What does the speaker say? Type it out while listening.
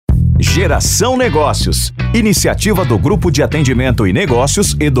Geração Negócios, iniciativa do Grupo de Atendimento e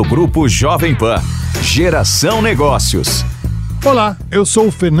Negócios e do Grupo Jovem Pan. Geração Negócios. Olá, eu sou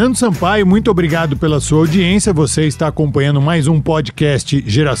o Fernando Sampaio, muito obrigado pela sua audiência. Você está acompanhando mais um podcast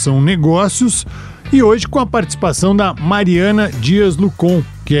Geração Negócios e hoje com a participação da Mariana Dias Lucon,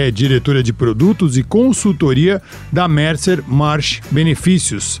 que é diretora de produtos e consultoria da Mercer Marsh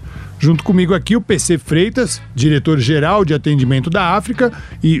Benefícios. Junto comigo aqui o PC Freitas, diretor-geral de atendimento da África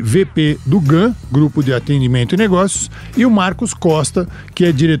e VP do GAN, Grupo de Atendimento e Negócios, e o Marcos Costa, que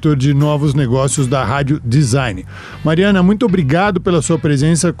é diretor de novos negócios da Rádio Design. Mariana, muito obrigado pela sua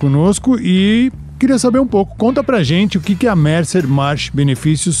presença conosco e queria saber um pouco, conta pra gente o que a Mercer Marsh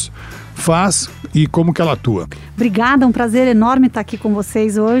Benefícios faz e como que ela atua. Obrigada, um prazer enorme estar aqui com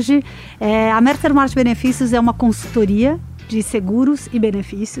vocês hoje. A Mercer Marsh Benefícios é uma consultoria de seguros e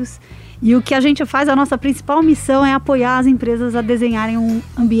benefícios. E o que a gente faz, a nossa principal missão é apoiar as empresas a desenharem um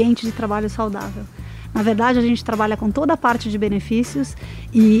ambiente de trabalho saudável. Na verdade, a gente trabalha com toda a parte de benefícios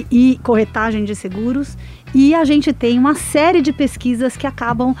e corretagem de seguros. E a gente tem uma série de pesquisas que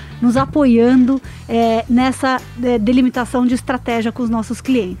acabam nos apoiando nessa delimitação de estratégia com os nossos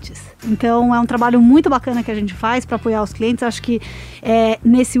clientes. Então, é um trabalho muito bacana que a gente faz para apoiar os clientes. Acho que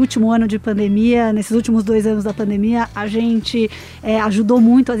nesse último ano de pandemia, nesses últimos 2 anos da pandemia, a gente ajudou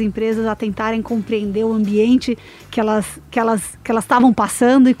muito as empresas a tentarem compreender o ambiente que elas estavam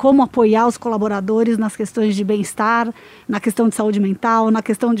passando e como apoiar os colaboradores nas questões de bem-estar, na questão de saúde mental, na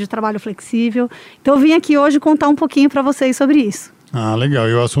questão de trabalho flexível. Então, eu vim aqui hoje contar um pouquinho para vocês sobre isso. Ah, legal.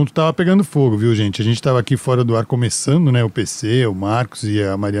 E o assunto estava pegando fogo, viu, gente? A gente estava aqui fora do ar começando, né? O PC, o Marcos e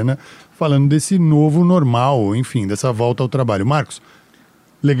a Mariana falando desse novo normal, enfim, dessa volta ao trabalho. Marcos,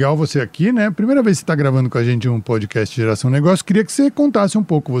 legal você aqui, né? Primeira vez que você está gravando com a gente um podcast Geração Negócio. Queria que você contasse um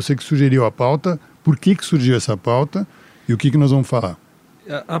pouco, você que sugeriu a pauta, por que surgiu essa pauta e o que nós vamos falar.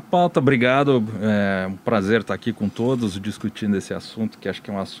 A pauta, obrigado. É um prazer estar aqui com todos discutindo esse assunto, que acho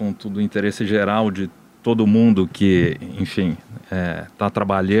que é um assunto do interesse geral de todo mundo que, enfim, está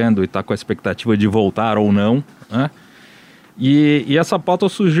trabalhando e está com a expectativa de voltar ou não, né? E essa pauta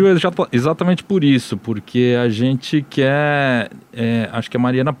surgiu exatamente por isso, porque a gente quer, acho que a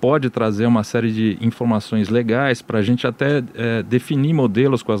Mariana pode trazer uma série de informações legais para a gente até definir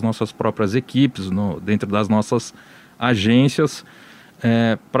modelos com as nossas próprias equipes, dentro das nossas agências,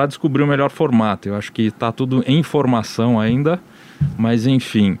 para descobrir o melhor formato. Eu acho que está tudo em formação ainda, mas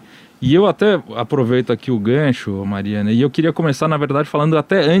enfim. E eu até aproveito aqui o gancho, Mariana, e eu queria começar, na verdade, falando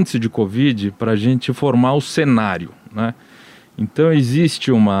até antes de Covid, para a gente formar o cenário, né? Então existe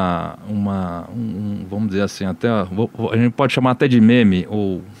vamos dizer assim, até a gente pode chamar até de meme,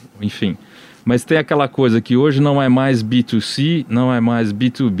 ou enfim, mas tem aquela coisa que hoje não é mais B2C, não é mais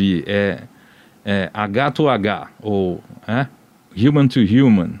B2B, é H to H, ou human to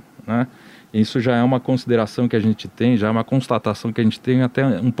human, né? Isso já é uma consideração que a gente tem, já é uma constatação que a gente tem até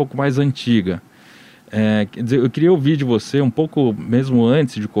um pouco mais antiga. Quer dizer, eu queria ouvir de você um pouco, mesmo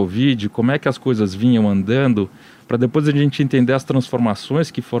antes de Covid, como é que as coisas vinham andando, para depois a gente entender as transformações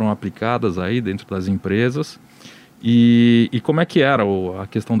que foram aplicadas aí dentro das empresas e como é que era a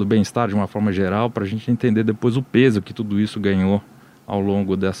questão do bem-estar de uma forma geral, para a gente entender depois o peso que tudo isso ganhou ao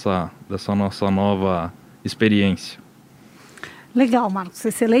longo dessa nossa nova experiência. Legal, Marcos.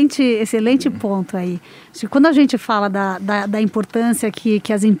 Excelente ponto aí. Acho que quando a gente fala da importância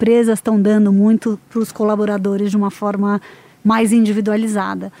que as empresas estão dando muito para os colaboradores de uma forma mais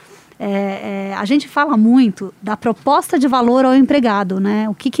individualizada, a gente fala muito da proposta de valor ao empregado, né?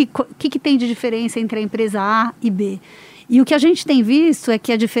 O que tem de diferença entre a empresa A e B? E o que a gente tem visto é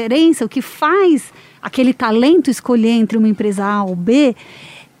que a diferença, o que faz aquele talento escolher entre uma empresa A ou B,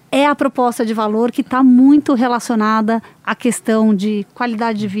 é a proposta de valor que está muito relacionada à questão de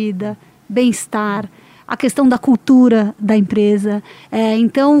qualidade de vida, bem-estar, a questão da cultura da empresa.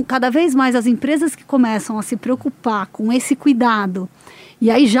 Então, cada vez mais as empresas que começam a se preocupar com esse cuidado, e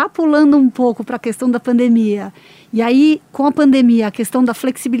aí já pulando um pouco para a questão da pandemia, e aí com a pandemia a questão da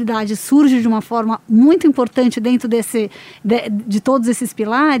flexibilidade surge de uma forma muito importante dentro de todos esses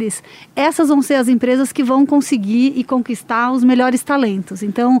pilares, essas vão ser as empresas que vão conseguir e conquistar os melhores talentos.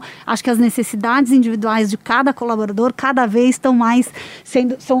 Então, acho que as necessidades individuais de cada colaborador cada vez estão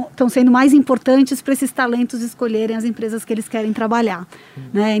sendo mais importantes para esses talentos escolherem as empresas que eles querem trabalhar,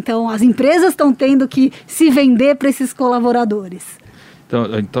 né? Então, as empresas estão tendo que se vender para esses colaboradores.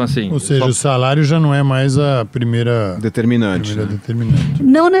 Então, assim... Ou seja, o salário já não é mais a primeira... Determinante.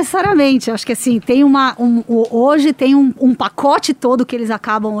 Não necessariamente. Acho que assim, hoje tem um pacote todo que eles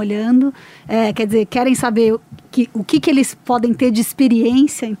acabam olhando. Quer dizer, querem saber o que eles podem ter de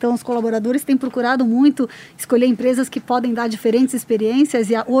experiência. Então, os colaboradores têm procurado muito escolher empresas que podem dar diferentes experiências.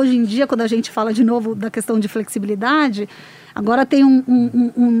 E hoje em dia, quando a gente fala de novo da questão de flexibilidade, agora tem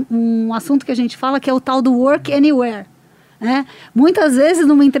um assunto que a gente fala que é o tal do work anywhere. Né? Muitas vezes,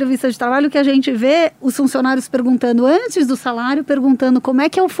 numa entrevista de trabalho, que a gente vê os funcionários perguntando antes do salário, perguntando como é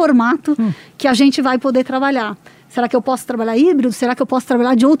que é o formato que a gente vai poder trabalhar. Será que eu posso trabalhar híbrido? Será que eu posso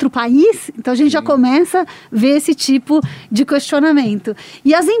trabalhar de outro país? Então, a gente já começa a ver esse tipo de questionamento.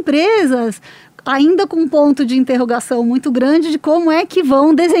 E as empresas, ainda com um ponto de interrogação muito grande de como é que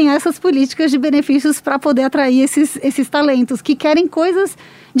vão desenhar essas políticas de benefícios para poder atrair esses talentos que querem coisas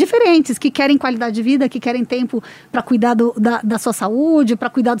diferentes, que querem qualidade de vida, que querem tempo para cuidar da sua saúde, para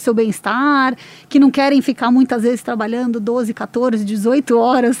cuidar do seu bem-estar, que não querem ficar muitas vezes trabalhando 12, 14, 18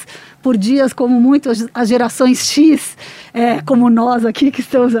 horas por dia, como muitas as gerações X, como nós aqui que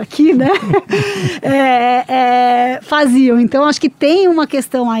estamos aqui, né? Faziam. Então, acho que tem uma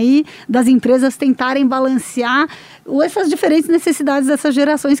questão aí das empresas tentarem balancear essas diferentes necessidades dessas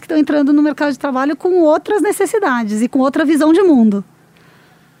gerações que estão entrando no mercado de trabalho com outras necessidades e com outra visão de mundo.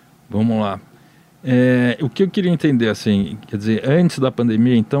 Vamos lá. O que eu queria entender, assim, quer dizer, antes da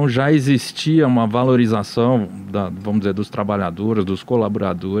pandemia, então, já existia uma valorização, vamos dizer, dos trabalhadores, dos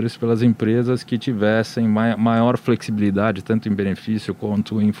colaboradores, pelas empresas que tivessem maior flexibilidade, tanto em benefício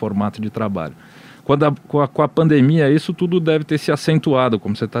quanto em formato de trabalho. Com a pandemia, isso tudo deve ter se acentuado,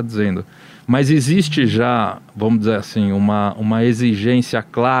 como você está dizendo. Mas existe já, vamos dizer assim, uma exigência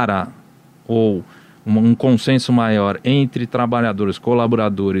clara ou um consenso maior entre trabalhadores,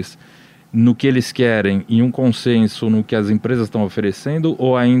 colaboradores, no que eles querem e um consenso no que as empresas estão oferecendo,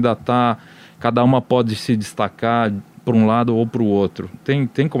 ou ainda cada uma pode se destacar para um lado ou para o outro? Tem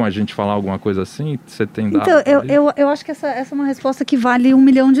como a gente falar alguma coisa assim? Você tem dado? Então, eu acho que essa é uma resposta que vale $1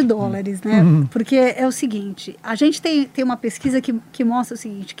 milhão, né? Porque é o seguinte, a gente tem uma pesquisa que mostra o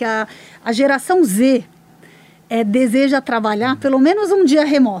seguinte, que a geração Z deseja trabalhar pelo menos um dia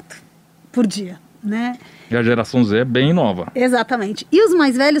remoto por dia. Né? E a geração Z é bem nova. Exatamente. E os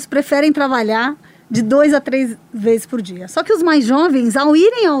mais velhos preferem trabalhar de 2 a 3 vezes por dia. Só que os mais jovens, ao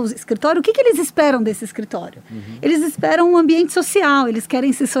irem ao escritório, o que eles esperam desse escritório? Eles esperam um ambiente social, eles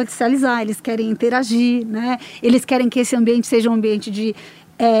querem se socializar, eles querem interagir, né? Eles querem que esse ambiente seja um ambiente de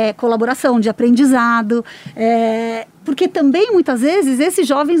colaboração, de aprendizado, porque também, muitas vezes, esses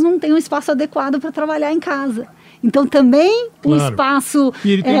jovens não têm um espaço adequado para trabalhar em casa. Então, também o espaço...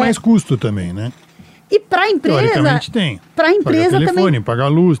 E ele tem mais custo também, né? E para a empresa... Teoricamente tem. Para a empresa pagar telefone, também... pagar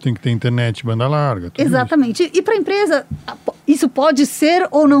luz, tem que ter internet, banda larga. Exatamente. Isso. E para a empresa, isso pode ser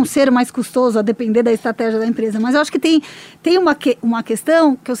ou não ser mais custoso, a depender da estratégia da empresa. Mas eu acho que tem uma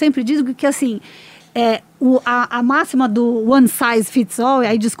questão que eu sempre digo que, assim, a máxima do one size fits all, e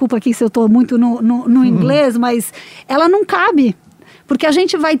aí desculpa aqui se eu estou muito no inglês, mas ela não cabe. Porque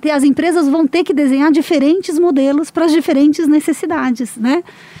as empresas vão ter que desenhar diferentes modelos para as diferentes necessidades, né?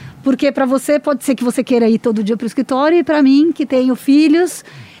 Porque para você, pode ser que você queira ir todo dia para o escritório, e para mim, que tenho filhos,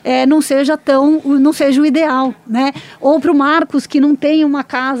 não seja o ideal, né? Ou para o Marcos, que não tem uma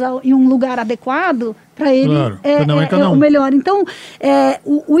casa e um lugar adequado, para ele é o melhor. Então,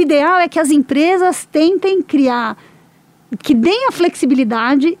 o ideal é que as empresas tentem criar, que deem a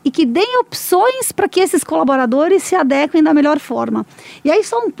flexibilidade e que deem opções para que esses colaboradores se adequem da melhor forma. E aí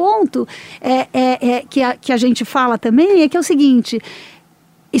só um ponto que a gente fala também, que é o seguinte: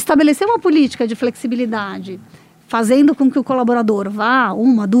 estabelecer uma política de flexibilidade, fazendo com que o colaborador vá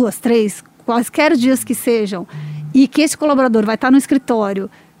 1, 2, 3, quaisquer dias que sejam, e que esse colaborador vai estar no escritório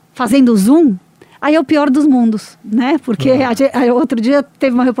fazendo Zoom, aí é o pior dos mundos, né? Porque outro dia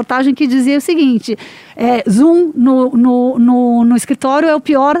teve uma reportagem que dizia o seguinte: Zoom no escritório é o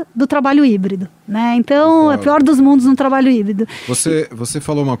pior do trabalho híbrido, né? Então, é o pior dos mundos no trabalho híbrido. Você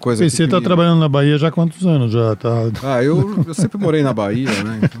falou uma coisa... Você está trabalhando na Bahia já há quantos anos? Eu sempre morei na Bahia,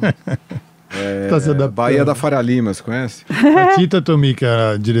 né? Então... Bahia da Faria Lima, você conhece? A Tita Tomi, que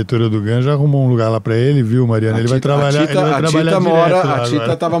é a diretora do GAN, já arrumou um lugar lá pra ele, viu, Mariana? Ele vai trabalhar. A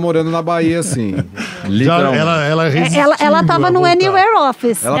Tita tava morando na Bahia, assim. Ela estava no Anywhere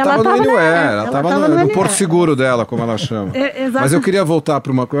Office. Ela estava no Anywhere. Ela estava no Porto Seguro dela, como ela chama. Mas eu queria voltar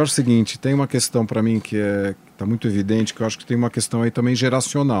para uma coisa. Eu acho o seguinte: tem uma questão para mim que está muito evidente, que eu acho que tem uma questão aí também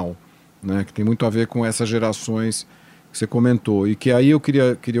geracional, né? Que tem muito a ver com essas gerações que você comentou, e que aí eu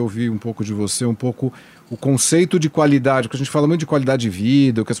queria ouvir um pouco de você, um pouco o conceito de qualidade, porque a gente fala muito de qualidade de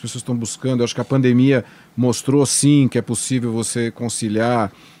vida, o que as pessoas estão buscando. Eu acho que a pandemia mostrou sim que é possível você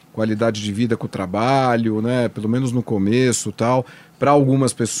conciliar qualidade de vida com o trabalho, né? Pelo menos no começo, tal. Para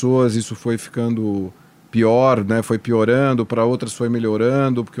algumas pessoas isso foi ficando pior, né? Foi piorando, para outras foi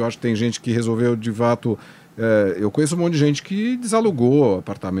melhorando, porque eu acho que tem gente que resolveu de fato Eu conheço um monte de gente que desalugou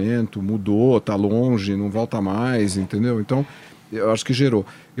apartamento, mudou, está longe, não volta mais, entendeu? Então, eu acho que gerou.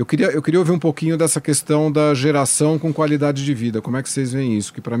 Eu queria ouvir um pouquinho dessa questão da geração com qualidade de vida. Como é que vocês veem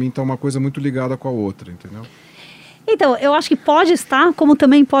isso? Que para mim está uma coisa muito ligada com a outra, entendeu? Então, eu acho que pode estar, como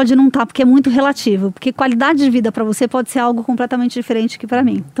também pode não estar, porque é muito relativo. Porque qualidade de vida para você pode ser algo completamente diferente que para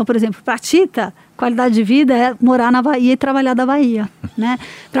mim. Então, por exemplo, para a Tita, qualidade de vida é morar na Bahia e trabalhar da Bahia, né?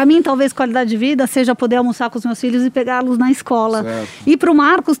 Para mim, talvez qualidade de vida seja poder almoçar com os meus filhos e pegá-los na escola. Certo. E para o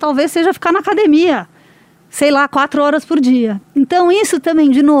Marcos, talvez seja ficar na academia, sei lá, 4 horas por dia. Então, isso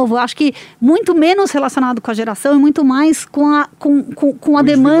também, de novo, acho que muito menos relacionado com a geração e muito mais com a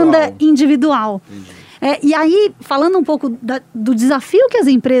demanda individual. Entendi. E aí, falando um pouco do desafio que as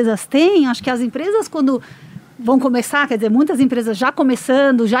empresas têm, acho que as empresas, quando vão começar, quer dizer, muitas empresas já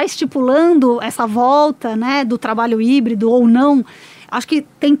começando, já estipulando essa volta, né, do trabalho híbrido ou não, acho que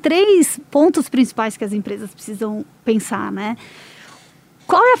tem 3 pontos principais que as empresas precisam pensar, né?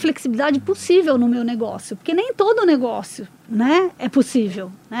 Qual é a flexibilidade possível no meu negócio? Porque nem todo negócio, né, é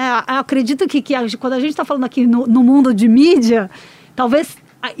possível. Né? Eu acredito que quando a gente está falando aqui no mundo de mídia, talvez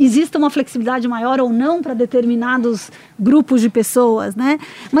existe uma flexibilidade maior ou não para determinados grupos de pessoas, né?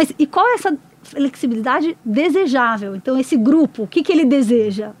 Mas e qual é essa flexibilidade desejável? Então, esse grupo, o que ele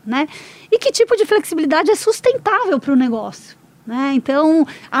deseja, né? E que tipo de flexibilidade é sustentável para o negócio? Né? Então,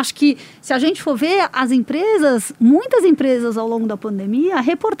 acho que se a gente for ver muitas empresas ao longo da pandemia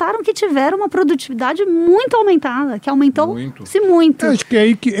reportaram que tiveram uma produtividade muito aumentada, que aumentou-se muito. Acho que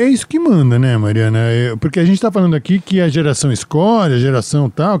é isso que manda, né, Mariana? Porque a gente está falando aqui que a geração escolhe, a geração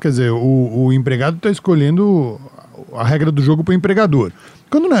tal, quer dizer, o empregado está escolhendo a regra do jogo para o empregador.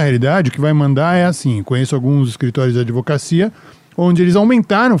 Quando, na realidade, o que vai mandar é assim, conheço alguns escritórios de advocacia onde eles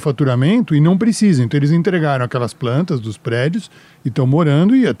aumentaram o faturamento e não precisam. Então, eles entregaram aquelas plantas dos prédios e estão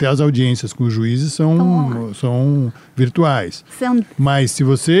morando, e até as audiências com os juízes são virtuais. Mas se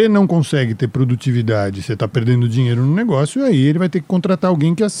você não consegue ter produtividade, você está perdendo dinheiro no negócio, aí ele vai ter que contratar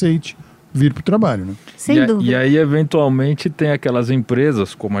alguém que aceite vir para o trabalho. Né? Sem dúvida. E aí, eventualmente, tem aquelas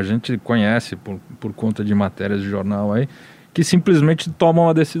empresas, como a gente conhece por conta de matérias de jornal aí, que simplesmente tomam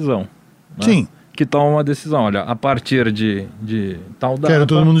a decisão. Né? Sim. Que tomam uma decisão, olha, a partir de tal data, quero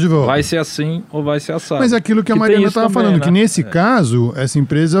todo mundo de volta. Vai ser assim ou vai ser assado. Mas aquilo que a Mariana estava falando, né? Que nesse caso, essa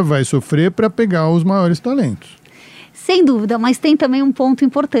empresa vai sofrer para pegar os maiores talentos. Sem dúvida, mas tem também um ponto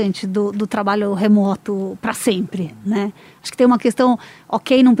importante do trabalho remoto para sempre, né? Acho que tem uma questão,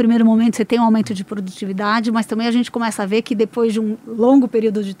 ok, num primeiro momento você tem um aumento de produtividade, mas também a gente começa a ver que depois de um longo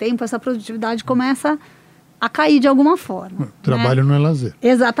período de tempo, essa produtividade começa a cair de alguma forma. Trabalho, né? Não é lazer.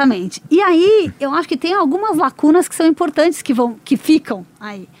 Exatamente. E aí, eu acho que tem algumas lacunas que são importantes que ficam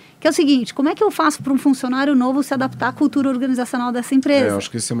aí. Que é o seguinte, como é que eu faço para um funcionário novo se adaptar à cultura organizacional dessa empresa? Eu acho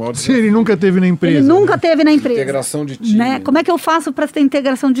que esse é o maior desafio. Se ele nunca teve na empresa. Ele nunca teve na empresa. Integração de time. Né? Como é que eu faço para ter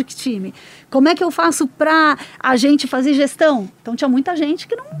integração de time? Como é que eu faço para a gente fazer gestão? Então, tinha muita gente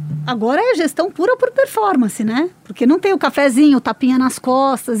que não... Agora é gestão pura por performance, né? Porque não tem o cafezinho, o tapinha nas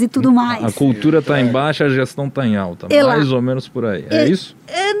costas e tudo mais. A cultura está em baixa, a gestão está em alta. Mais ou menos por aí. É isso?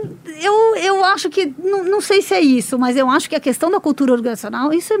 Eu acho que... Não sei se é isso, mas eu acho que a questão da cultura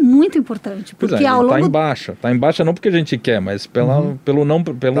organizacional, isso é muito importante. Porque está em baixa. Está em baixa não porque a gente quer, mas pelo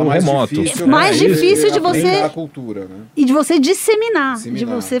remoto. Difícil, mais difícil de você... a cultura, né? E de você disseminar, de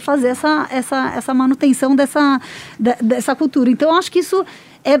você fazer essa manutenção dessa cultura. Então, eu acho que isso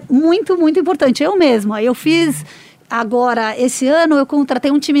é muito, muito importante. Eu mesma, eu fiz agora, esse ano, eu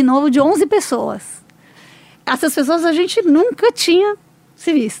contratei um time novo de 11 pessoas. Essas pessoas a gente nunca tinha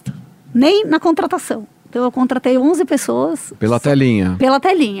se visto, nem na contratação. Então, eu contratei 11 pessoas. Pela telinha. Pela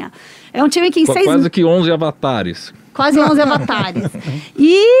telinha. É um time que em 6 meses... Quase que 11 avatares. Quase 11 avatares.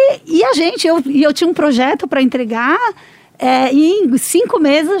 E a gente, eu tinha um projeto para entregar... e em 5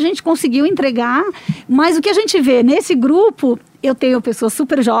 meses a gente conseguiu entregar, mas o que a gente vê nesse grupo, eu tenho pessoas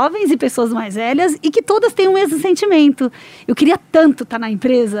super jovens e pessoas mais velhas e que todas têm o mesmo sentimento. Eu queria tanto estar na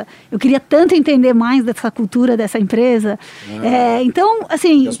empresa, eu queria tanto entender mais dessa cultura dessa empresa. Então,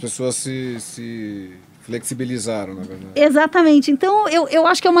 assim... E as pessoas se flexibilizaram, na verdade. Exatamente. Então, eu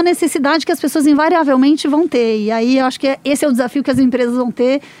acho que é uma necessidade que as pessoas invariavelmente vão ter. E aí, eu acho que esse é o desafio que as empresas vão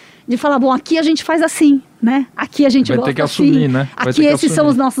ter, de falar, bom, aqui a gente faz assim, né? Aqui a gente vai gosta ter que assumir, né? Aqui esses são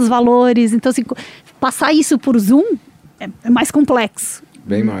os nossos valores. Então, assim, passar isso por Zoom é mais complexo.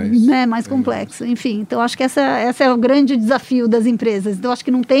 Bem mais. Né? Mais complexo. Enfim, então acho que esse é o grande desafio das empresas. Então, acho que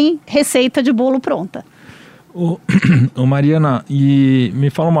não tem receita de bolo pronta. Mariana, e me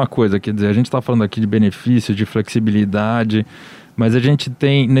fala uma coisa, quer dizer, a gente está falando aqui de benefício, de flexibilidade, mas a gente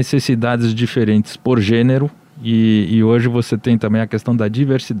tem necessidades diferentes por gênero E hoje você tem também a questão da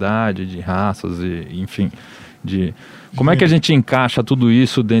diversidade de raças, enfim, como é que a gente encaixa tudo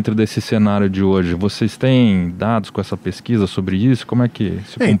isso dentro desse cenário de hoje? Vocês têm dados com essa pesquisa sobre isso? Como é que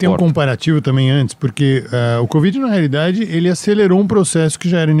se comporta? Tem um comparativo também antes, porque o Covid, na realidade, ele acelerou um processo que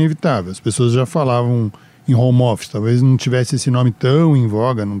já era inevitável. As pessoas já falavam em home office, talvez não tivesse esse nome tão em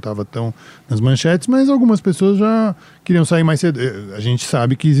voga, não estava tão nas manchetes, mas algumas pessoas já queriam sair mais cedo. A gente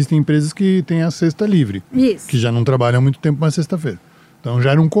sabe que existem empresas que têm a sexta livre, que já não trabalham há muito tempo na sexta-feira. Então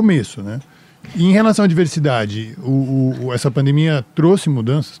já era um começo, né? E em relação à diversidade, essa pandemia trouxe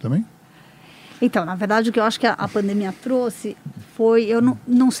mudanças também? Então, na verdade, o que eu acho que a pandemia trouxe foi... Eu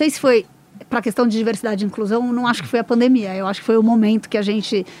não sei se foi para a questão de diversidade e inclusão, não acho que foi a pandemia. Eu acho que foi o momento que a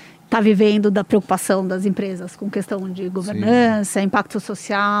gente está vivendo da preocupação das empresas com questão de governança, Sim. impacto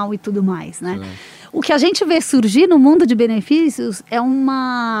social e tudo mais, né? Sim. O que a gente vê surgir no mundo de benefícios é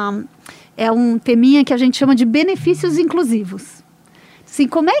um teminha que a gente chama de benefícios inclusivos. Assim,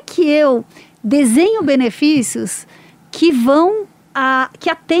 como é que eu desenho benefícios que que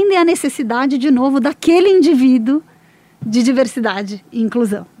atendem à necessidade, de novo, daquele indivíduo de diversidade e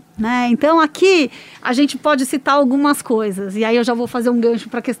inclusão, né? Então, aqui, a gente pode citar algumas coisas, e aí eu já vou fazer um gancho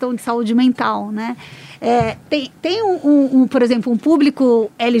para a questão de saúde mental, né? Tem por exemplo, um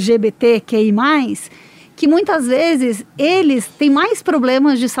público LGBTQI+, que muitas vezes eles têm mais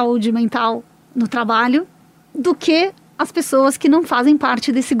problemas de saúde mental no trabalho do que as pessoas que não fazem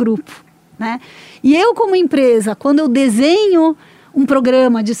parte desse grupo, né? E eu, como empresa, quando eu desenho um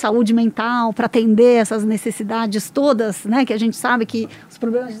programa de saúde mental para atender essas necessidades todas, né, que a gente sabe que os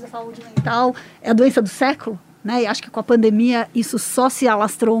problemas de saúde mental é a doença do século, né, e acho que com a pandemia isso só se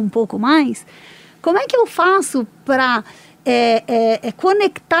alastrou um pouco mais. Como é que eu faço para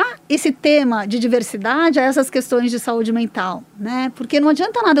conectar esse tema de diversidade a essas questões de saúde mental, né? Porque não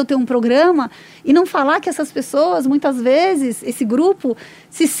adianta nada eu ter um programa e não falar que essas pessoas, muitas vezes, esse grupo,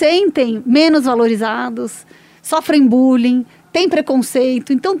 se sentem menos valorizados, sofrem bullying, tem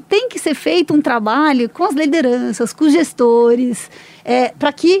preconceito. Então, tem que ser feito um trabalho com as lideranças, com os gestores,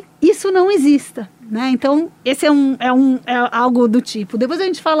 para que isso não exista, né? Então, esse é algo do tipo. Depois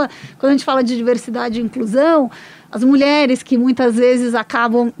quando a gente fala de diversidade e inclusão, as mulheres que muitas vezes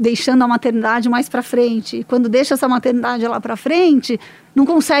acabam deixando a maternidade mais para frente, e quando deixa essa maternidade lá para frente, não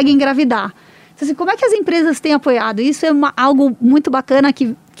conseguem engravidar. Então, assim, como é que as empresas têm apoiado? Isso é algo muito bacana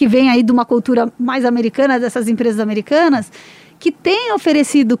que vem aí de uma cultura mais americana, dessas empresas americanas, que têm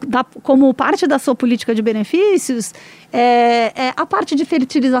oferecido, como parte da sua política de benefícios, a parte de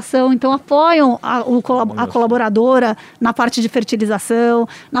fertilização. Então, apoiam a colaboradora na parte de fertilização,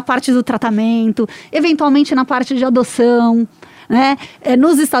 na parte do tratamento, eventualmente na parte de adoção, né?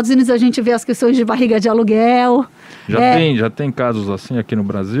 Nos Estados Unidos, a gente vê as questões de barriga de aluguel. Já tem casos assim aqui no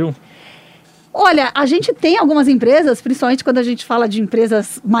Brasil? Olha, a gente tem algumas empresas, principalmente quando a gente fala de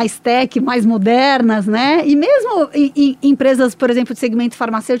empresas mais tech, mais modernas, né? E mesmo em empresas, por exemplo, de segmento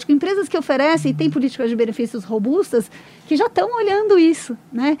farmacêutico, empresas que oferecem e têm políticas de benefícios robustas, que já estão olhando isso,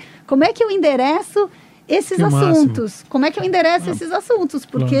 né? Como é que eu endereço esses assuntos? Como é que eu endereço esses assuntos?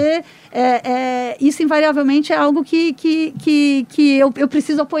 Porque isso invariavelmente é algo que eu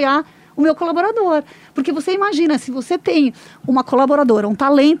preciso apoiar o meu colaborador. Porque você imagina, se você tem uma colaboradora, um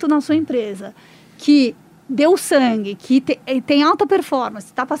talento na sua empresa, que deu sangue, que tem alta performance,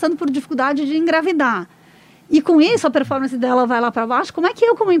 está passando por dificuldade de engravidar, e com isso a performance dela vai lá para baixo, como é que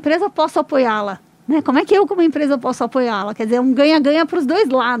eu, como empresa, posso apoiá-la? Né? Como é que eu, como empresa, posso apoiá-la? Quer dizer, um ganha-ganha para os dois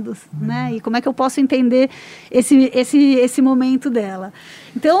lados, né? E como é que eu posso entender esse momento dela?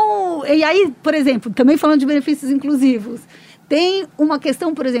 Então, e aí, por exemplo, também falando de benefícios inclusivos, tem uma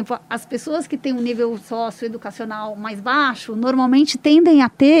questão, por exemplo, as pessoas que têm um nível socioeducacional mais baixo, normalmente tendem a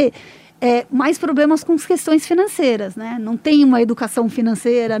ter mais problemas com as questões financeiras, né? Não tem uma educação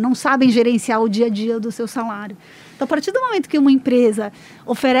financeira, não sabem gerenciar o dia a dia do seu salário. Então, a partir do momento que uma empresa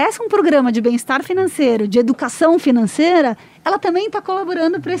oferece um programa de bem-estar financeiro, de educação financeira, ela também está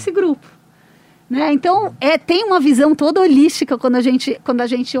colaborando para esse grupo, né? Então, tem uma visão toda holística quando a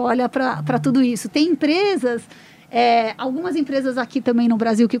gente olha para tudo isso. Tem empresas... algumas empresas aqui também no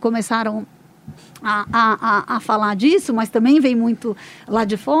Brasil que começaram a falar disso, mas também vem muito lá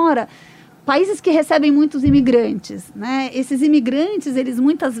de fora, países que recebem muitos imigrantes, né? Esses imigrantes, eles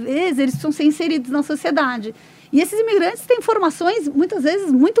muitas vezes, eles precisam ser inseridos na sociedade. E esses imigrantes têm formações, muitas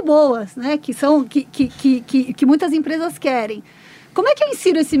vezes, muito boas, né? Que muitas empresas querem. Como é que eu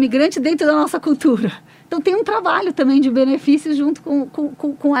insiro esse imigrante dentro da nossa cultura? Então, tem um trabalho também de benefícios junto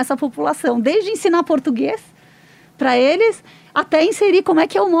com essa população, desde ensinar português, para eles, até inserir como é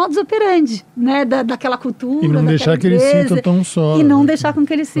que é o modus operandi, né, daquela cultura. E não deixar que eles sintam tão só. E não deixar com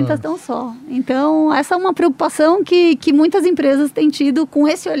que eles sintam tão só. Então, essa é uma preocupação que muitas empresas têm tido com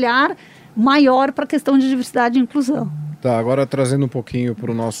esse olhar maior para a questão de diversidade e inclusão. Tá, agora trazendo um pouquinho para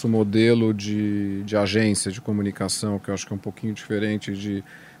o nosso modelo de agência de comunicação, que eu acho que é um pouquinho diferente de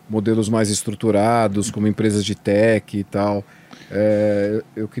modelos mais estruturados, como empresas de tech e tal.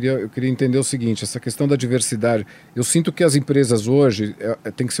 Eu queria entender o seguinte, essa questão da diversidade. Eu sinto que as empresas hoje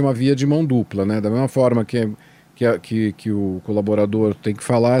tem que ser uma via de mão dupla, né? Da mesma forma que o colaborador tem que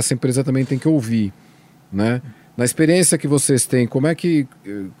falar, essa empresa também tem que ouvir, né? Na experiência que vocês têm, como é que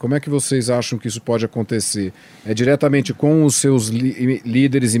vocês acham que isso pode acontecer? É diretamente com os seus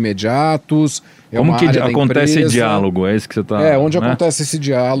líderes imediatos? Como que acontece esse diálogo? É isso que você está... onde acontece esse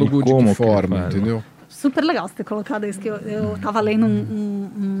diálogo, de que forma, entendeu? Super legal você ter colocado isso, que eu estava lendo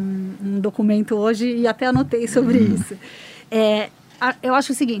um documento hoje e até anotei sobre isso. Eu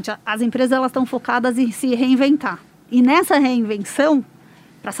acho o seguinte, as empresas elas estão focadas em se reinventar. E nessa reinvenção,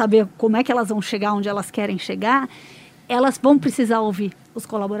 para saber como é que elas vão chegar onde elas querem chegar, elas vão precisar ouvir os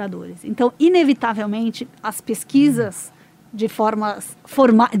colaboradores. Então, inevitavelmente, as pesquisas de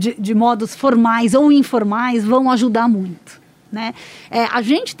modos formais ou informais vão ajudar muito, né? A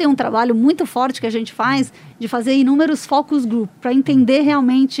gente tem um trabalho muito forte que a gente faz de fazer inúmeros focus group para entender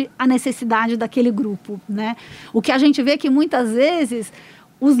realmente a necessidade daquele grupo, né? O que a gente vê é que muitas vezes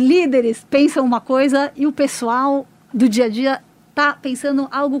os líderes pensam uma coisa e o pessoal do dia a dia está pensando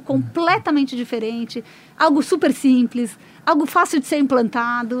algo completamente diferente, algo super simples, algo fácil de ser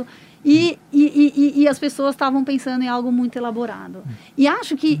implantado, e as pessoas estavam pensando em algo muito elaborado. E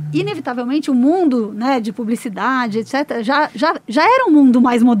acho que, inevitavelmente, o mundo, né, de publicidade, etc., já era um mundo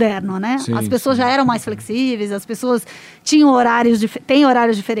mais moderno, né? Sim, as pessoas já eram mais flexíveis, as pessoas têm horários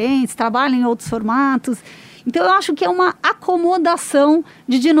diferentes, trabalham em outros formatos. Então, eu acho que é uma acomodação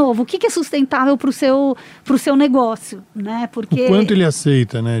de novo, o que é sustentável para o seu negócio, né? Porque... O quanto ele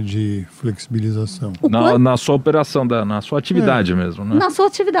aceita, né, de flexibilização? Na sua operação, na sua atividade mesmo, né? Na sua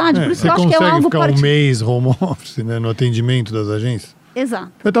atividade, por isso que eu acho que é algo... Você consegue ficar um mês home office, né, no atendimento das agências?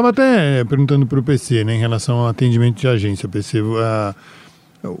 Exato. Eu estava até perguntando para o PC, né, em relação ao atendimento de agência, PC,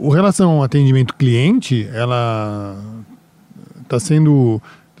 o relação ao atendimento cliente, ela está sendo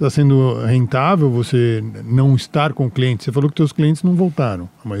rentável você não estar com o cliente? Você falou que seus clientes não voltaram,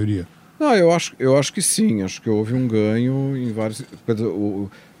 a maioria. Não, eu acho que sim. Acho que houve um ganho em vários...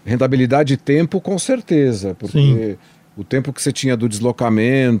 Rentabilidade de tempo, com certeza. Porque sim. O tempo que você tinha do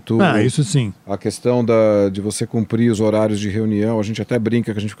deslocamento... isso sim. A questão de você cumprir os horários de reunião. A gente até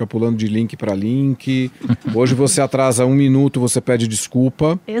brinca que a gente fica pulando de link para link. Hoje você atrasa 1 minuto, você pede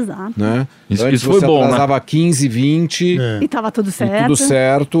desculpa. Exato. Né? Isso você foi bom, atrasava né? 15, 20. E estava tudo certo. E tudo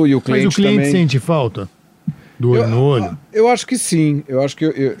certo. E o cliente Mas o cliente também... sente falta? Do olho no olho? Eu acho que sim. Eu acho que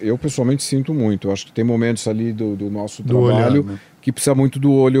eu pessoalmente sinto muito. Eu acho que tem momentos ali do nosso trabalho... Olhar, né? Que precisa muito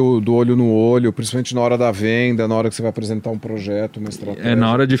do olho no olho, principalmente na hora da venda, na hora que você vai apresentar um projeto, uma estratégia.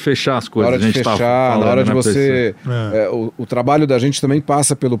 Na hora de fechar as coisas. Na hora de fechar, na hora de você... O trabalho da gente também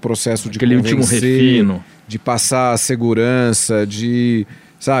passa pelo processo de aquele último refino. De passar a segurança, de...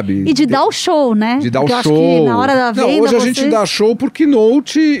 Sabe? E de dar o show, né? De dar porque o show. Eu acho que na hora da venda, hoje a gente dá show por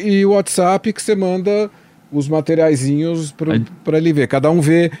Keynote e WhatsApp que você manda os materiaizinhos para ele ver. Cada um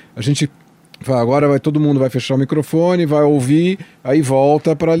vê, a gente... Agora todo mundo vai fechar o microfone, vai ouvir, aí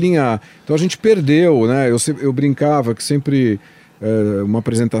volta para alinhar. Então a gente perdeu, né? Eu brincava que sempre uma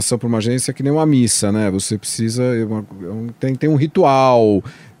apresentação para uma agência é que nem uma missa, né? Você precisa... Tem um ritual,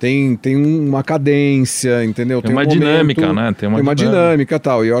 tem uma cadência, entendeu? Tem uma dinâmica, né? Tem uma dinâmica e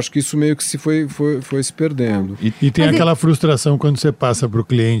tal. E eu acho que isso meio que foi se perdendo. E tem aquela frustração quando você passa para o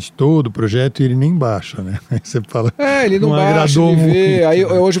cliente todo o projeto e ele nem baixa, né? Aí você fala... ele não baixa, agradou ele vê. Muito, aí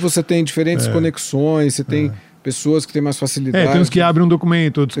né? Hoje você tem diferentes conexões, você tem... pessoas que têm mais facilidade. Tem uns que abrem um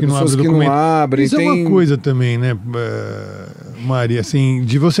documento, outros que não abrem o documento. Não abrem, isso é uma coisa também, né, Mari, assim,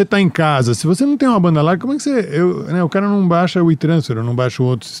 de você estar em casa, se você não tem uma banda larga, como é que o cara não baixa o e-transfer, ou não baixa o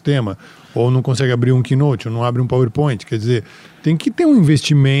outro sistema, ou não consegue abrir um Keynote, ou não abre um PowerPoint, quer dizer, tem que ter um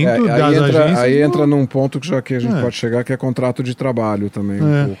investimento das agências. Aí entra num ponto que a gente pode chegar, que é contrato de trabalho também,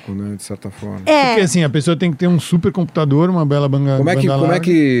 um pouco, né, de certa forma. Porque assim, a pessoa tem que ter um super computador, uma bela banda larga. Como é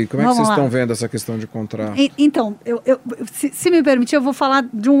que vocês estão vendo essa questão de contrato? Então, se me permitir, eu vou falar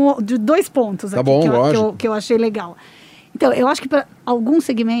de 2 pontos aqui que eu achei legal. Então, eu acho que para alguns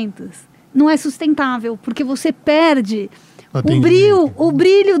segmentos não é sustentável, porque você perde o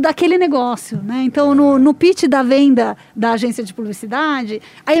brilho daquele negócio, né? Então, no pitch da venda da agência de publicidade,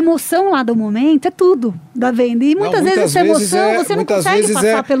 a emoção lá do momento é tudo da venda. E muitas vezes essa emoção você não consegue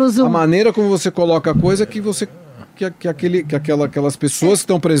passar pelo Zoom. A maneira como você coloca a coisa que aquelas pessoas que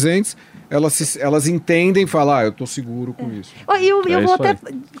estão presentes, elas entendem e falam, eu estou seguro com isso. Eu vou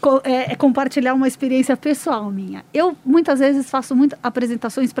até compartilhar uma experiência pessoal minha. Eu, muitas vezes, faço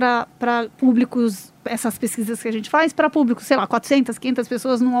apresentações para públicos, essas pesquisas que a gente faz, para públicos, 400, 500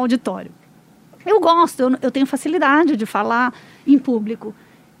 pessoas num auditório. Eu gosto, eu tenho facilidade de falar em público.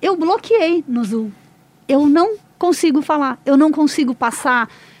 Eu bloqueei no Zoom. Eu não consigo falar, eu não consigo passar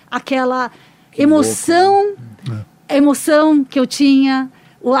aquela emoção que eu tinha,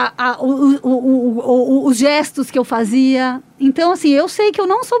 os gestos que eu fazia. Então, assim, eu sei que eu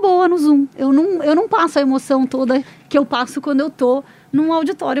não sou boa no Zoom. Eu não passo a emoção toda que eu passo quando eu tô num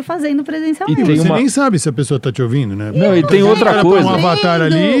auditório fazendo presencialmente. E você nem sabe se a pessoa está te ouvindo, né? Não, e tem outra coisa. Um avatar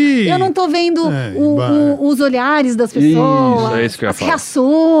ali. Eu não estou vendo os olhares das pessoas, isso que eu ia falar.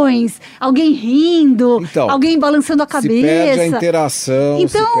 Reações, alguém rindo, alguém balançando a cabeça. Se perde a interação,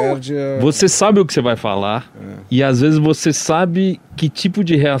 então, se perde Você sabe o que você vai falar e às vezes você sabe que tipo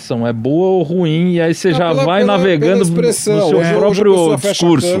de reação é boa ou ruim e aí você já vai navegando no seu próprio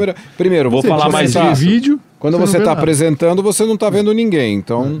discurso. Primeiro, vou falar mais de vídeo. Quando você está apresentando, você não está vendo ninguém.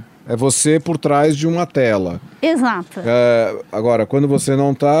 Então, é você por trás de uma tela. Exato. Agora, quando você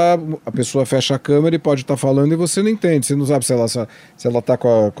não está, a pessoa fecha a câmera e pode estar falando e você não entende. Você não sabe se ela está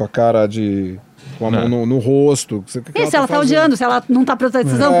com a cara de... com a mão no rosto. Se ela está odiando, se ela não está prestando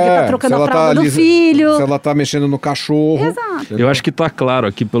atenção porque está trocando a fralda do filho. Se ela está mexendo no cachorro. Exato. Eu acho que está claro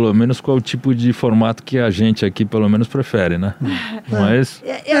aqui, pelo menos, qual é o tipo de formato que a gente aqui, pelo menos, prefere, né? Mas...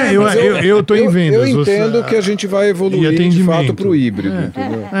 Eu estou em vendas. Eu entendo que a gente vai evoluir, de fato, para o híbrido.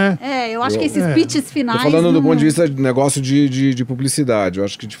 Eu acho que esses pitches finais... Estou falando do ponto de vista de negócio de publicidade. Eu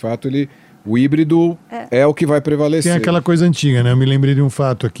acho que, de fato, o híbrido é o que vai prevalecer. Tem aquela coisa antiga, né? Eu me lembrei de um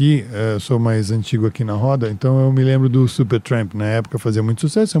fato aqui, eu sou mais antigo aqui na roda, então eu me lembro do Supertramp. Na época fazia muito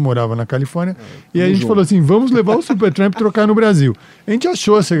sucesso, eu morava na Califórnia, e a gente falou assim, vamos levar o Supertramp e trocar no Brasil. A gente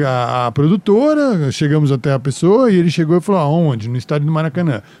achou a produtora, chegamos até a pessoa, e ele chegou e falou, aonde? No estádio do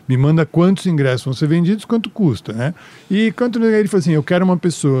Maracanã. Me manda quantos ingressos vão ser vendidos, quanto custa, né? E ele falou assim, eu quero uma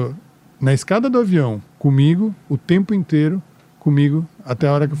pessoa na escada do avião, comigo, o tempo inteiro, comigo, até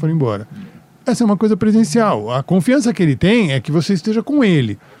a hora que eu for embora. Essa é uma coisa presencial. A confiança que ele tem é que você esteja com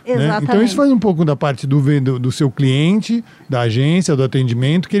ele. Né? Então isso faz um pouco da parte do seu cliente, da agência, do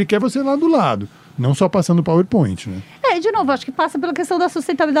atendimento, que ele quer você lá do lado. Não só passando o PowerPoint, né? De novo, acho que passa pela questão da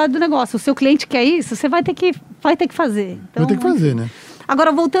sustentabilidade do negócio. O seu cliente quer isso, você vai ter que fazer. Então, vai ter que fazer, né?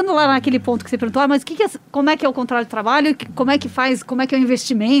 Agora, voltando lá naquele ponto que você perguntou, mas como é que é o contrato de trabalho? Como é que é o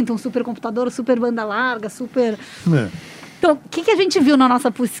investimento? Um supercomputador, super banda larga, super... Então, o que a gente viu na nossa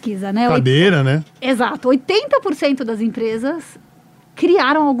pesquisa, né? Cadeira, né? Exato. 80% das empresas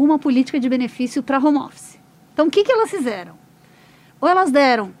criaram alguma política de benefício para home office. Então, o que elas fizeram? Ou elas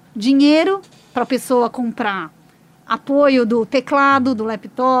deram dinheiro para a pessoa comprar apoio do teclado, do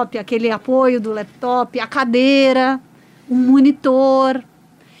laptop, aquele apoio do laptop, a cadeira, um monitor...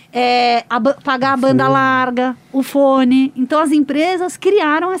 pagar a banda larga, o fone. Então as empresas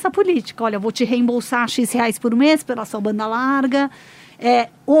criaram essa política. Olha, eu vou te reembolsar X reais por mês pela sua banda larga.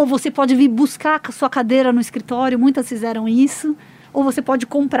 Ou você pode vir buscar a sua cadeira no escritório, muitas fizeram isso. Ou você pode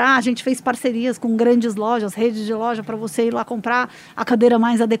comprar, a gente fez parcerias com grandes lojas, redes de loja, para você ir lá comprar a cadeira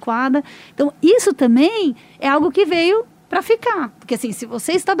mais adequada. Então isso também é algo que veio para ficar. Porque assim, se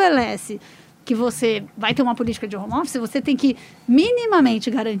você estabelece que você vai ter uma política de home office, você tem que minimamente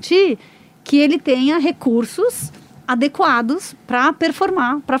garantir que ele tenha recursos adequados para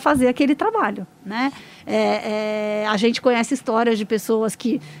performar, para fazer aquele trabalho, né? A gente conhece histórias de pessoas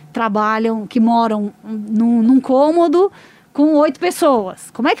que trabalham, que moram num cômodo com 8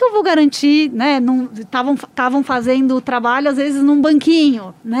 pessoas. Como é que eu vou garantir, né? Estavam fazendo o trabalho, às vezes, num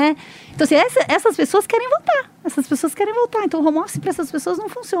banquinho, né? Então, assim, essas pessoas querem voltar. Então, o home office para essas pessoas não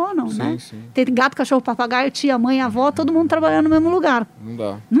funcionam, né? Sim. Tem gato, cachorro, papagaio, tia, mãe, avó, todo mundo trabalhando no mesmo lugar.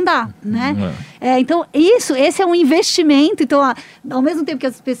 Não dá, né? Então, esse é um investimento. Então, ao mesmo tempo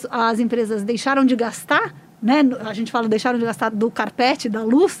que as empresas deixaram de gastar, né? A gente fala, deixaram de gastar do carpete, da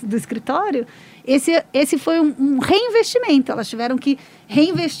luz, do escritório. Esse foi um reinvestimento. Elas tiveram que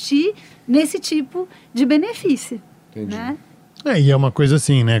reinvestir nesse tipo de benefício. Entendi. Né? E é uma coisa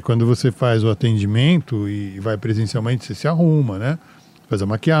assim, né? Quando você faz o atendimento e vai presencialmente, você se arruma, né? Faz a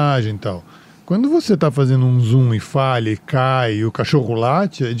maquiagem e tal. Quando você está fazendo um Zoom e falha, e cai, e o cachorro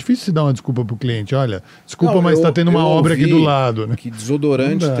late, é difícil você dar uma desculpa pro cliente. Olha, desculpa, mas está tendo uma obra aqui do lado, né? Que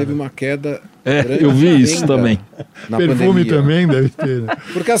desodorante teve uma queda grande. Eu vi isso também. Perfume também deve ter. Né?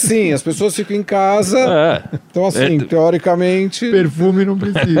 Porque assim, as pessoas ficam em casa, então assim, teoricamente... Perfume não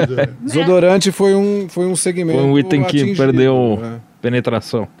precisa. Né? Desodorante foi um segmento foi um item que atingido, perdeu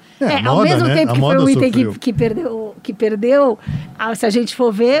penetração. Ao mesmo tempo que foi um item que que perdeu, se a gente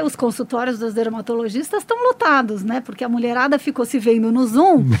for ver, os consultórios dos dermatologistas estão lotados, né? Porque a mulherada ficou se vendo no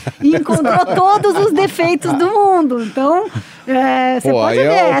Zoom e encontrou todos os defeitos do mundo. Então, você pode ver.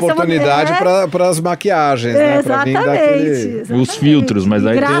 É a oportunidade para as maquiagens, né? Exatamente. Os filtros, mas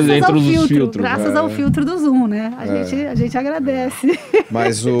aí tem dentro dos filtros. Graças ao filtro do Zoom, né? A gente agradece.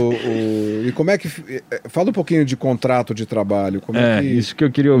 Mas e como é que... Fala um pouquinho de contrato de trabalho. Isso que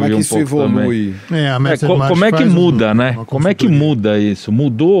eu queria ouvir um pouco evolui? Também. Como é que muda, né? Como é que muda isso?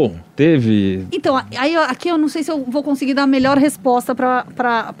 Mudou? Teve... Então, aqui eu não sei se eu vou conseguir dar a melhor resposta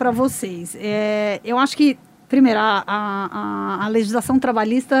para vocês. Eu acho que, primeiro, a legislação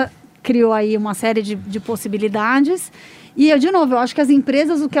trabalhista criou aí uma série de possibilidades. E, de novo, eu acho que as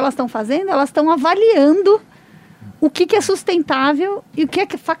empresas, o que elas estão fazendo, elas estão avaliando o que é sustentável e o que é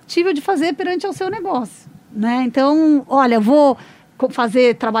factível de fazer perante ao seu negócio, né? Então, olha, eu vou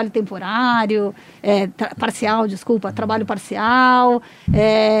fazer trabalho temporário, trabalho parcial,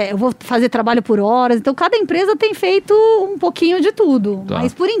 eu vou fazer trabalho por horas. Então, cada empresa tem feito um pouquinho de tudo. Tá.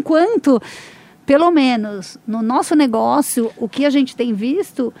 Mas, por enquanto, pelo menos no nosso negócio, o que a gente tem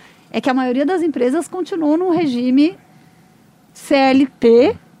visto é que a maioria das empresas continuam no regime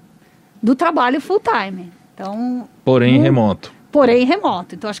CLT do trabalho full-time. Então, porém remoto.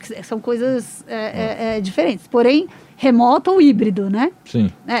 Então, acho que são coisas diferentes. Porém, remoto ou híbrido, né?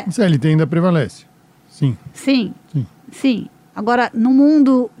 Sim. O CLT ainda prevalece. Sim. Agora, no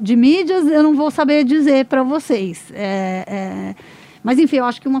mundo de mídias, eu não vou saber dizer para vocês. Mas, enfim, eu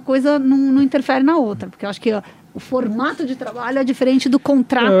acho que uma coisa não interfere na outra. Porque eu acho que o formato de trabalho é diferente do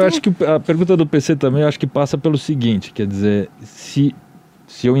contrato. Eu acho que a pergunta do PC também, eu acho que passa pelo seguinte, quer dizer, se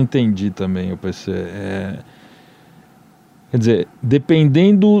eu entendi também o PC, quer dizer,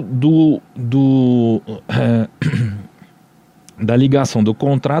 dependendo da ligação, do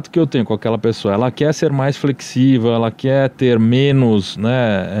contrato que eu tenho com aquela pessoa, ela quer ser mais flexível, ela quer ter menos,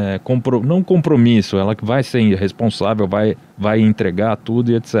 né, não compromisso, ela vai ser responsável, vai entregar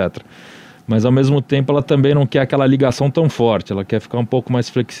tudo e etc. Mas ao mesmo tempo ela também não quer aquela ligação tão forte, ela quer ficar um pouco mais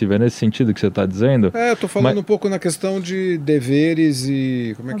flexível. É nesse sentido que você está dizendo? Eu estou falando um pouco na questão de deveres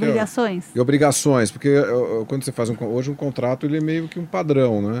e... obrigações. E obrigações, porque quando você faz hoje um contrato, ele é meio que um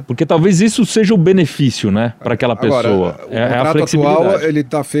padrão, né? Porque talvez isso seja o benefício, né, para aquela pessoa. Agora, o contrato atual, ele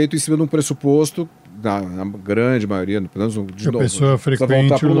está feito em cima de um pressuposto, na grande maioria, pelo menos de novo, pessoa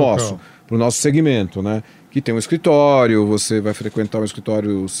frequente para o nosso segmento, né? Que tem um escritório, você vai frequentar um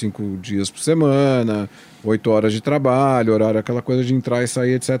escritório 5 dias por semana, 8 horas de trabalho, horário, aquela coisa de entrar e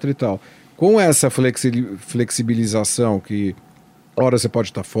sair, etc e tal. Com essa flexibilização que hora você pode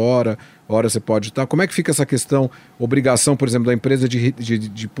estar fora, hora você pode estar... Como é que fica essa questão, obrigação, por exemplo, da empresa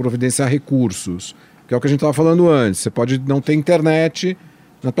de providenciar recursos? Que é o que a gente estava falando antes. Você pode não ter internet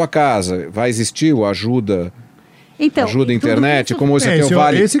na tua casa. Vai existir o ajuda internet? Como você tem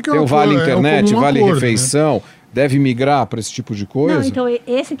o vale internet, vale refeição, né? Deve migrar para esse tipo de coisa? Não, então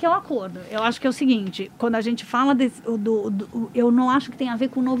esse que é o acordo. Eu acho que é o seguinte, quando a gente fala eu não acho que tem a ver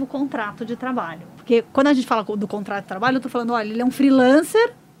com o novo contrato de trabalho. Porque quando a gente fala do contrato de trabalho, eu estou falando, olha, ele é um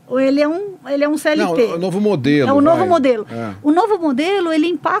freelancer ou ele é um CLT. Não, é o novo modelo. É o novo modelo. O novo modelo, ele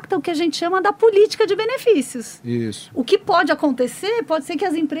impacta o que a gente chama da política de benefícios. Isso. O que pode acontecer, pode ser que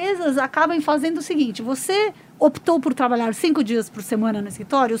as empresas acabem fazendo o seguinte, você optou por trabalhar 5 dias por semana no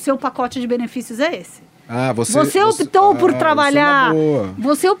escritório, o seu pacote de benefícios é esse. Você optou por trabalhar.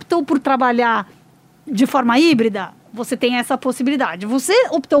 Você optou por trabalhar de forma híbrida, você tem essa possibilidade. Você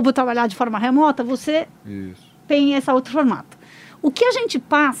optou por trabalhar de forma remota, você tem esse outro formato. O que a gente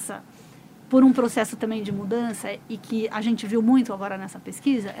passa por um processo também de mudança e que a gente viu muito agora nessa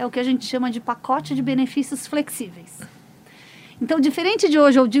pesquisa é o que a gente chama de pacote de benefícios flexíveis. Então, diferente de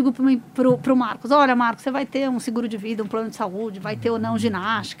hoje, eu digo para o Marcos, olha, Marcos, você vai ter um seguro de vida, um plano de saúde, vai ter ou não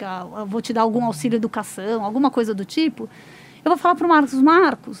ginástica, eu vou te dar algum auxílio educação, alguma coisa do tipo. Eu vou falar para o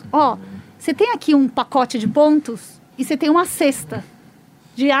Marcos, você tem aqui um pacote de pontos e você tem uma cesta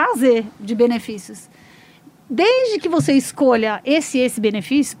de A a Z de benefícios. Desde que você escolha esse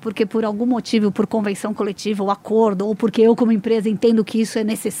benefício, porque por algum motivo, por convenção coletiva ou acordo, ou porque eu como empresa entendo que isso é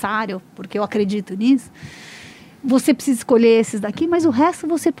necessário, porque eu acredito nisso, você precisa escolher esses daqui, mas o resto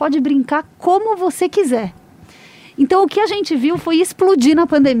você pode brincar como você quiser. Então, o que a gente viu foi explodir na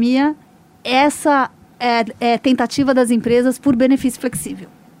pandemia essa tentativa das empresas por benefício flexível.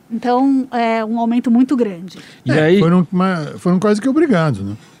 Então, é um aumento muito grande. E aí foram quase que obrigados,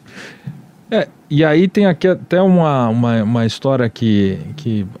 né? E aí tem aqui até uma história que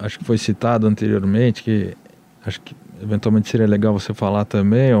acho que foi citada anteriormente, que acho que eventualmente seria legal você falar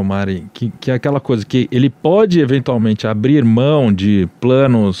também, Mari, que é aquela coisa que ele pode eventualmente abrir mão de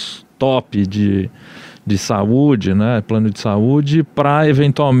planos top de de saúde, né? Plano de saúde para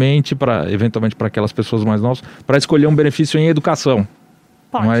eventualmente para aquelas pessoas mais novas, para escolher um benefício em educação.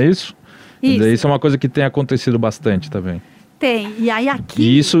 Pode. Não é isso? Isso é uma coisa que tem acontecido bastante também. Tem, e aí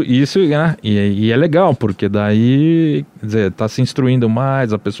aqui... Isso né? E é legal, porque daí, quer dizer, está se instruindo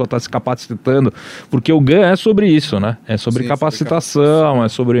mais, a pessoa está se capacitando, porque o GAN é sobre isso, né? É sobre capacitação, é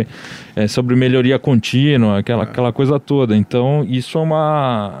sobre melhoria contínua, aquela coisa toda. Então, isso é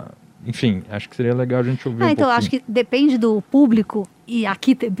uma... Enfim, acho que seria legal a gente ouvir então, acho que depende do público, e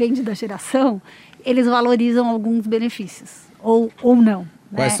aqui depende da geração, eles valorizam alguns benefícios, ou não.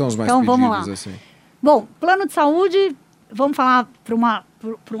 Quais são os mais pedidos, vamos lá. Assim? Bom, plano de saúde... Vamos falar para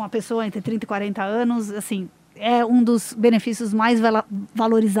uma pessoa entre 30 e 40 anos, assim, é um dos benefícios mais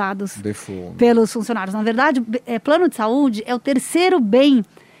valorizados pelos funcionários. Na verdade, plano de saúde é o terceiro bem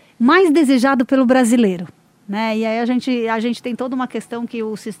mais desejado pelo brasileiro, né? E aí a gente tem toda uma questão que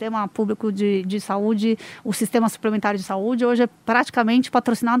o sistema público de saúde, o sistema suplementar de saúde, hoje é praticamente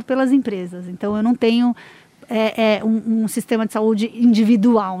patrocinado pelas empresas. Então, eu não tenho... um sistema de saúde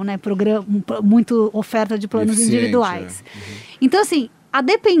individual, né? Muito oferta de planos individuais. Então, assim, a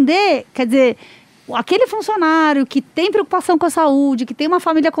depender, quer dizer, aquele funcionário que tem preocupação com a saúde, que tem uma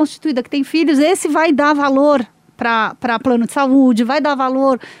família constituída, que tem filhos, esse vai dar valor para plano de saúde, vai dar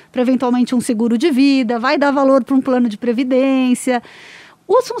valor para eventualmente um seguro de vida, vai dar valor para um plano de previdência.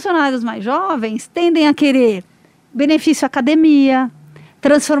 Os funcionários mais jovens tendem a querer benefício academia,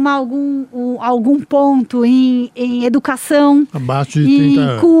 transformar algum ponto em educação, abaixo de 30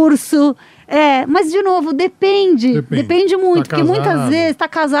 em curso. Mas, de novo, depende muito, porque muitas vezes está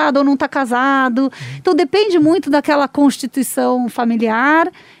casado ou não está casado. Então, depende muito daquela constituição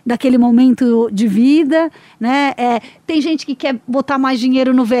familiar, daquele momento de vida, né? Tem gente que quer botar mais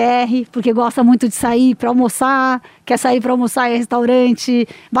dinheiro no VR, porque gosta muito de sair para almoçar, quer sair para almoçar em restaurante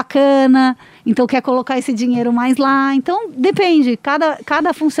bacana, então quer colocar esse dinheiro mais lá. Então, depende.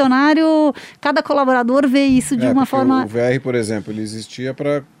 Cada funcionário, cada colaborador vê isso de uma forma... O VR, por exemplo, ele existia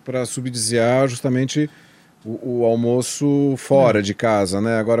para subsidiar justamente o almoço fora de casa,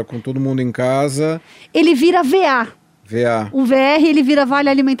 né? Agora, com todo mundo em casa... Ele vira VA. O VR, ele vira vale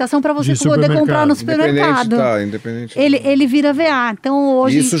alimentação para você poder comprar no supermercado. Independente. Ele vira VA. Então,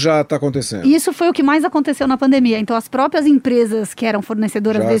 hoje... Isso já está acontecendo. Isso foi o que mais aconteceu na pandemia. Então, as próprias empresas que eram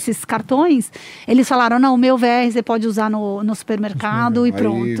fornecedoras desses cartões, eles falaram, não, o meu VR você pode usar no supermercado e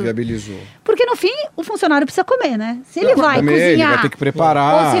pronto. Aí viabilizou. Porque, no fim, o funcionário precisa comer, né? Se ele vai cozinhar... Ele vai ter que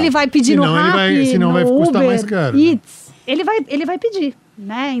preparar. Ou se ele vai pedir no Rappi, senão vai custar mais caro. Eats, ele vai pedir.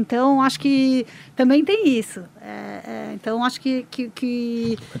 Né? Então, acho que também tem isso. Então, acho que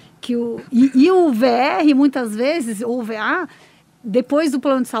o VR, muitas vezes, ou o VA, depois do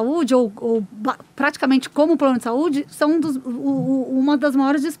plano de saúde, ou praticamente como plano de saúde, são uma das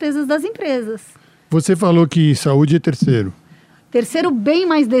maiores despesas das empresas. Você falou que saúde é terceiro. Terceiro bem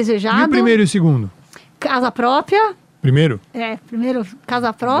mais desejado. E o primeiro e o segundo? Casa própria. Primeiro? Primeiro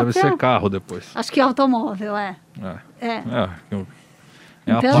casa própria. Deve ser carro depois. Acho que automóvel,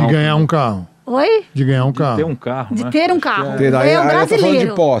 Então, de ganhar um carro. Oi? De ganhar um carro. De ter um carro, De né? ter um carro. Aí o brasileiro. tá falando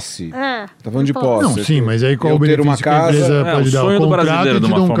de posse. Tá falando de posse. Não, sim, mas aí qual o benefício uma casa, que a empresa pode dar? O sonho do brasileiro, de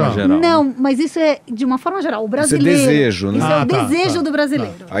uma forma geral. Não, mas isso é de uma forma geral. O brasileiro... Isso é desejo, né? Isso é o desejo do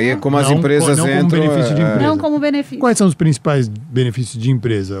brasileiro. Aí é como as empresas não entram... como benefício de empresa. Não como benefício. Quais são os principais benefícios de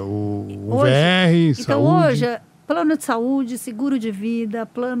empresa? O VR, então, saúde? Hoje, plano de saúde, seguro de vida,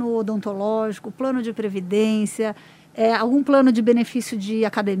 plano odontológico, plano de previdência... algum plano de benefício de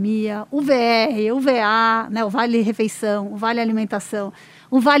academia, o VR, o VA, né, o Vale Refeição, o Vale Alimentação,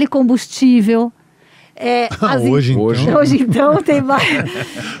 o Vale Combustível. Hoje então tem mais.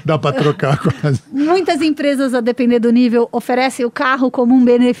 Dá para trocar quase. Muitas empresas, a depender do nível, oferecem o carro como um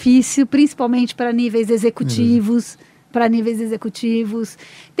benefício, principalmente para níveis executivos.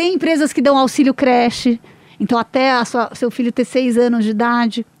 Tem empresas que dão auxílio creche, então até seu filho ter 6 anos de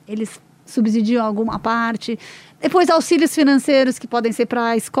idade, eles subsidiam alguma parte. Depois, auxílios financeiros que podem ser para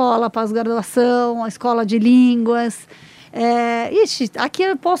a escola, pós-graduação, a escola de línguas. Aqui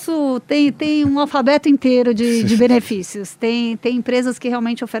eu posso... Tem um alfabeto inteiro de benefícios. Tem empresas que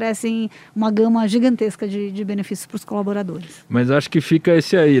realmente oferecem uma gama gigantesca de benefícios para os colaboradores. Mas acho que fica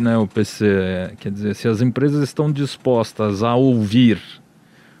esse aí, né, o PC. Quer dizer, se as empresas estão dispostas a ouvir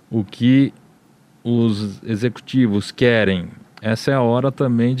o que os executivos querem, essa é a hora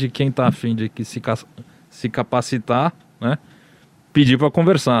também de quem está a fim de que se capacitar, né? Pedir para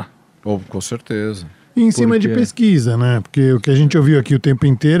conversar. Com certeza. E em cima de pesquisa, né? Porque o que a gente ouviu aqui o tempo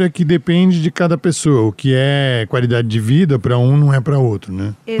inteiro é que depende de cada pessoa. O que é qualidade de vida para um não é para outro,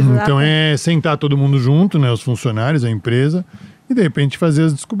 né? Exato. Então é sentar todo mundo junto, né? Os funcionários, a empresa, e de repente fazer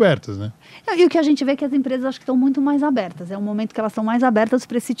as descobertas, né? E o que a gente vê é que as empresas acho que estão muito mais abertas. É um momento que elas estão mais abertas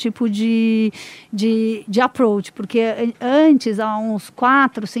para esse tipo de approach. Porque antes, há uns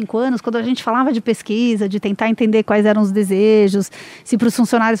 4, 5 anos, quando a gente falava de pesquisa, de tentar entender quais eram os desejos, se para os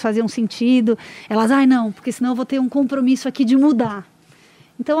funcionários faziam sentido, elas, não, porque senão eu vou ter um compromisso aqui de mudar.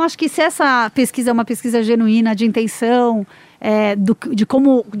 Então, acho que se essa pesquisa é uma pesquisa genuína, de intenção, de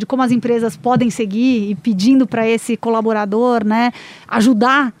como as empresas podem seguir e pedindo para esse colaborador, né,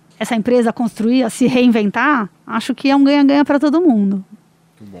 ajudar essa empresa a construir, a se reinventar, acho que é um ganha-ganha para todo mundo.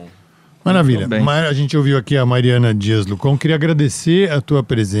 Muito bom. Maravilha. A gente ouviu aqui a Mariana Dias Lucon. Queria agradecer a tua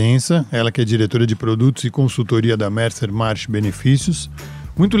presença, ela que é diretora de produtos e consultoria da Mercer March Benefícios.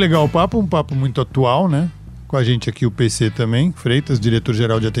 Muito legal o papo, um papo muito atual, né? Com a gente aqui o PC também, Freitas,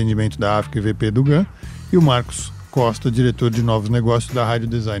 diretor-geral de atendimento da África e VP do GAN, e o Marcos Costa, diretor de novos negócios da Rádio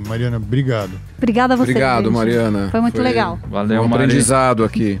Design. Mariana, obrigado. Obrigada a você. Obrigado, gente. Mariana. Foi muito legal. Valeu, um aprendizado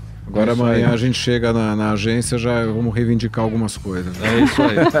aqui. Agora amanhã a gente chega na agência, já vamos reivindicar algumas coisas. É isso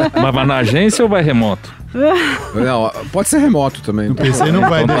aí. Mas vai na agência ou vai remoto? Não, pode ser remoto também. O PC não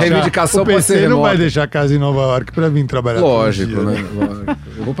vai deixar. Reivindicação o PC pode ser não remoto. vai deixar a casa em Nova York para vir trabalhar. Lógico, né?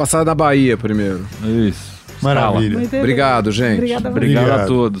 Eu vou passar da Bahia primeiro. Isso. Maravilha. Obrigado, gente. Obrigado a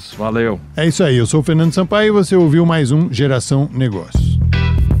todos. Valeu. É isso aí. Eu sou o Fernando Sampaio e você ouviu mais um Geração Negócios.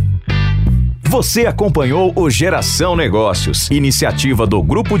 Você acompanhou o Geração Negócios, iniciativa do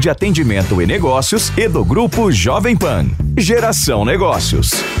Grupo de Atendimento e Negócios e do Grupo Jovem Pan. Geração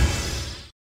Negócios.